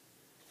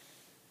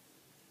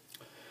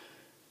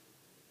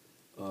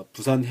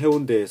부산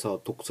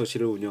해운대에서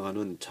독서실을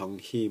운영하는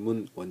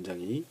정희문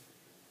원장이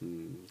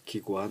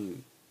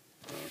기고한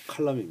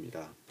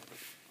칼럼입니다.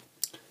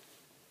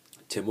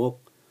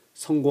 제목: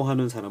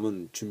 성공하는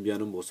사람은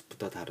준비하는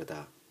모습부터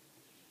다르다.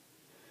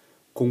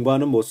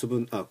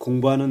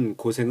 공부하는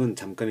고생은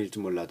잠깐일지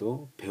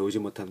몰라도 배우지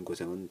못한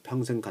고생은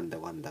평생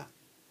간다고 한다.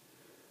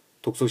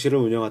 독서실을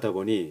운영하다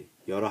보니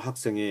여러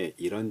학생의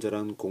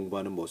이런저런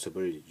공부하는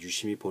모습을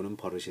유심히 보는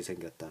버릇이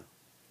생겼다.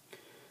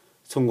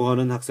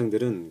 성공하는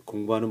학생들은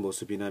공부하는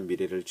모습이나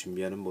미래를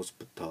준비하는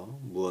모습부터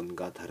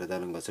무언가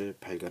다르다는 것을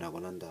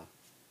발견하곤 한다.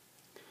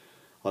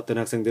 어떤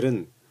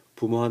학생들은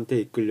부모한테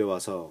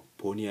이끌려와서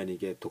본의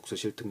아니게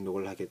독서실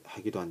등록을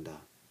하기도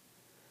한다.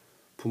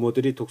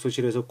 부모들이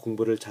독서실에서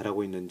공부를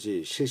잘하고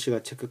있는지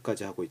실시간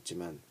체크까지 하고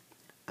있지만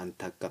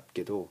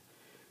안타깝게도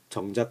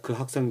정작 그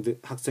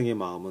학생의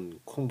마음은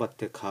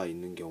콩밭에 가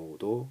있는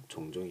경우도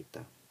종종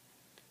있다.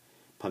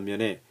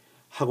 반면에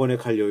학원에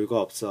갈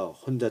여유가 없어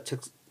혼자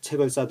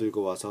책을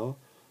싸들고 와서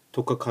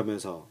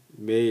독학하면서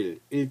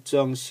매일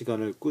일정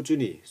시간을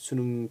꾸준히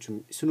수능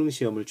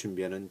시험을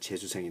준비하는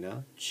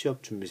재수생이나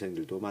취업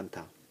준비생들도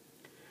많다.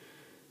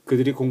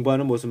 그들이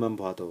공부하는 모습만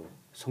봐도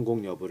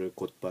성공 여부를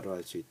곧바로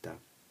알 수 있다.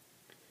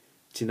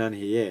 지난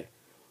해에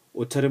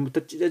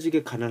옷차림부터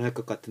찢어지게 가난할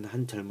것 같은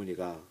한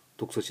젊은이가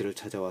독서실을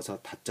찾아와서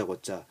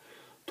다짜고짜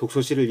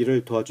독서실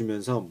일을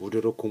도와주면서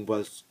무료로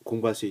공부할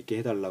수 있게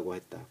해달라고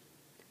했다.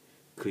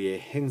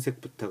 그의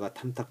행색부터가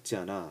탐탁지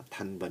않아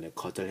단번에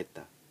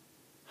거절했다.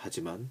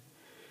 하지만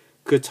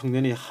그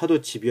청년이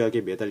하도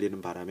집요하게 매달리는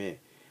바람에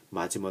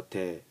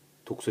마지못해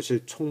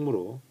독서실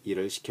총무로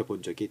일을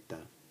시켜본 적이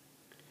있다.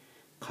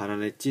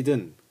 가난에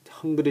찌든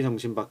헝그리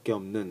정신밖에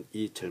없는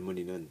이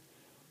젊은이는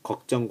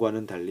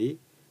걱정과는 달리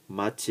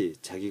마치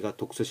자기가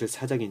독서실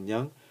사장인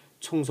양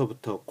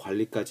청소부터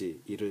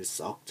관리까지 일을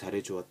썩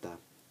잘해주었다.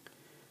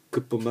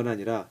 그뿐만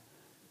아니라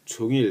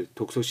종일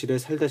독서실에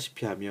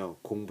살다시피 하며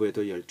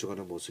공부에도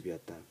열중하는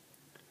모습이었다.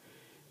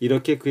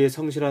 이렇게 그의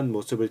성실한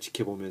모습을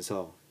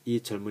지켜보면서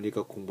이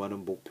젊은이가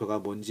공부하는 목표가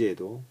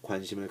뭔지에도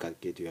관심을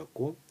갖게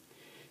되었고,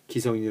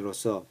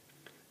 기성인으로서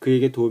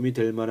그에게 도움이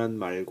될 만한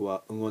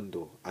말과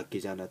응원도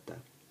아끼지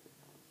않았다.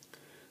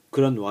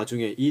 그런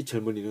와중에 이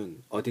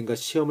젊은이는 어딘가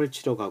시험을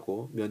치러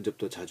가고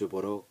면접도 자주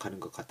보러 가는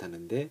것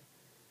같았는데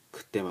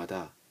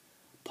그때마다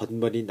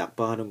번번이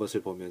낙방하는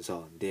것을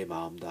보면서 내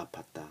마음도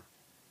아팠다.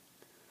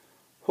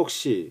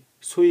 혹시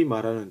소위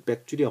말하는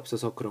빽줄이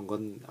없어서 그런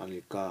건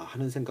아닐까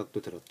하는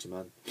생각도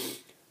들었지만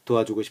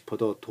도와주고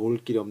싶어도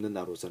도울 길이 없는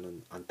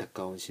나로서는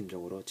안타까운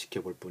심정으로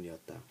지켜볼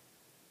뿐이었다.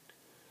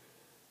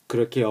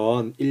 그렇게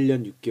어언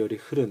 1년 6개월이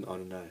흐른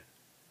어느 날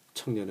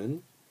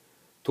청년은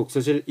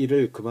독서실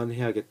일을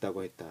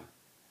그만해야겠다고 했다.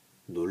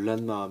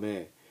 놀란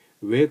마음에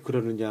왜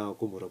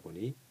그러느냐고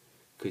물어보니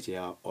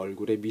그제야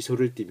얼굴에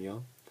미소를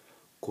띠며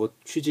곧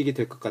취직이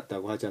될 것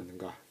같다고 하지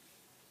않는가.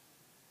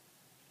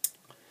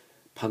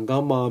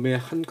 반가운 마음에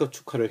한껏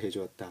축하를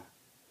해주었다.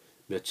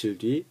 며칠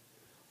뒤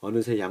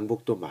어느새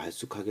양복도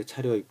말쑥하게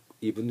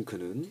차려입은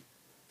그는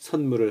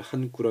선물을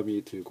한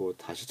꾸러미 들고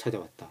다시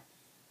찾아왔다.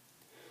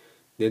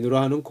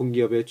 내노라 하는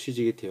공기업에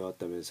취직이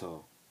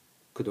되었다면서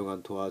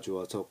그동안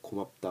도와주어서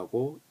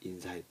고맙다고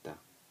인사했다.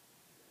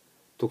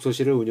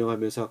 독서실을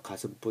운영하면서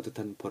가슴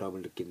뿌듯한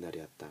보람을 느낀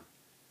날이었다.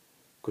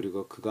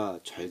 그리고 그가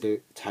잘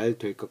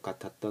될 것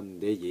같았던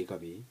내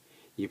예감이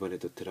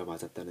이번에도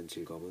들어맞았다는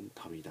즐거움은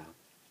덤이다.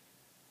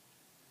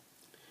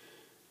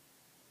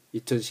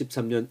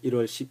 2013년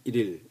 1월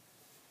 11일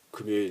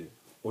금요일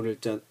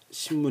오늘자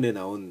신문에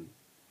나온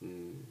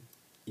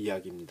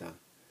이야기입니다.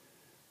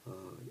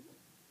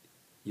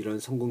 이런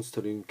성공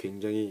스토리는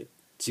굉장히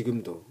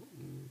지금도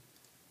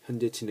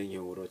현재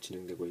진행형으로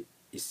진행되고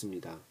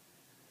있습니다.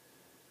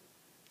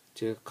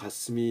 제가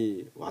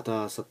가슴이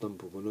와닿았었던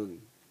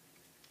부분은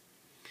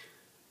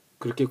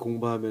그렇게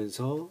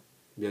공부하면서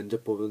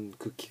면접 보는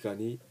그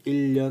기간이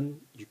 1년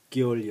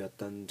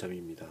 6개월이었다는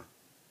점입니다.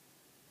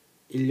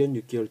 1년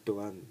 6개월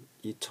동안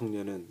이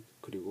청년은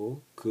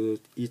그리고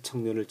이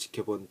청년을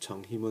지켜본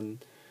정희문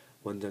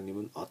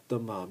원장님은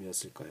어떤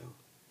마음이었을까요?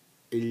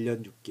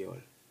 1년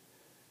 6개월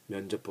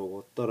면접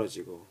보고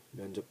떨어지고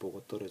면접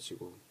보고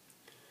떨어지고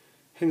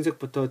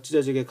행색부터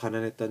찢어지게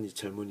가난했던 이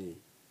젊은이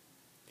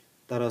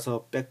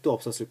따라서 백도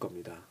없었을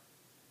겁니다.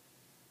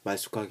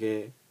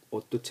 말쑥하게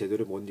옷도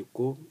제대로 못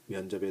입고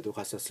면접에도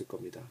갔었을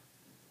겁니다.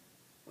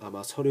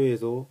 아마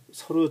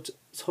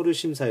서류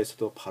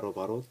심사에서도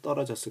바로바로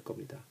떨어졌을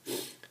겁니다.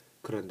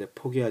 그런데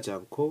포기하지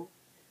않고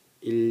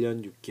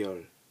 1년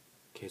 6개월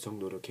계속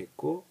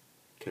노력했고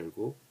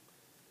결국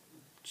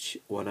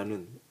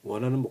원하는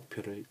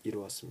목표를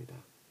이루었습니다.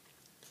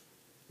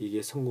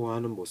 이게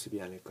성공하는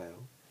모습이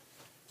아닐까요?